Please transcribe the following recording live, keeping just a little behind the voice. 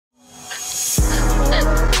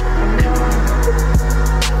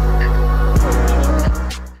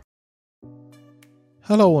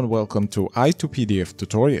Hello and welcome to i2PDF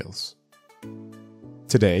tutorials.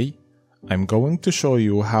 Today, I'm going to show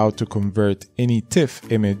you how to convert any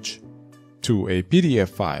TIFF image to a PDF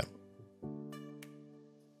file.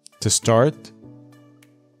 To start,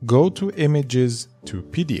 go to Images to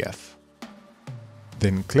PDF.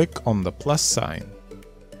 Then click on the plus sign.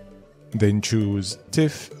 Then choose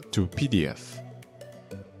TIFF to PDF.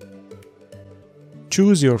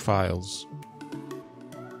 Choose your files.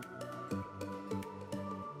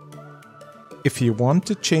 If you want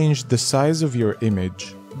to change the size of your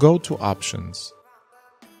image, go to Options.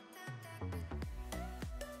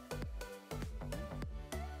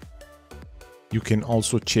 You can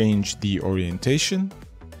also change the orientation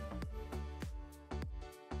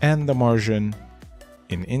and the margin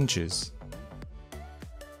in inches.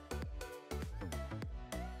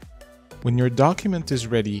 When your document is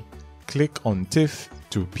ready, click on TIFF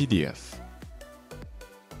to PDF.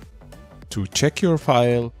 To check your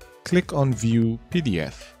file, click on View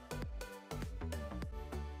PDF.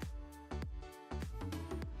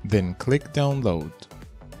 Then click Download.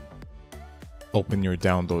 Open your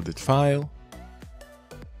downloaded file.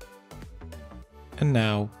 And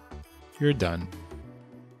now, you're done.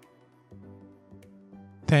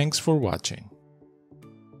 Thanks for watching.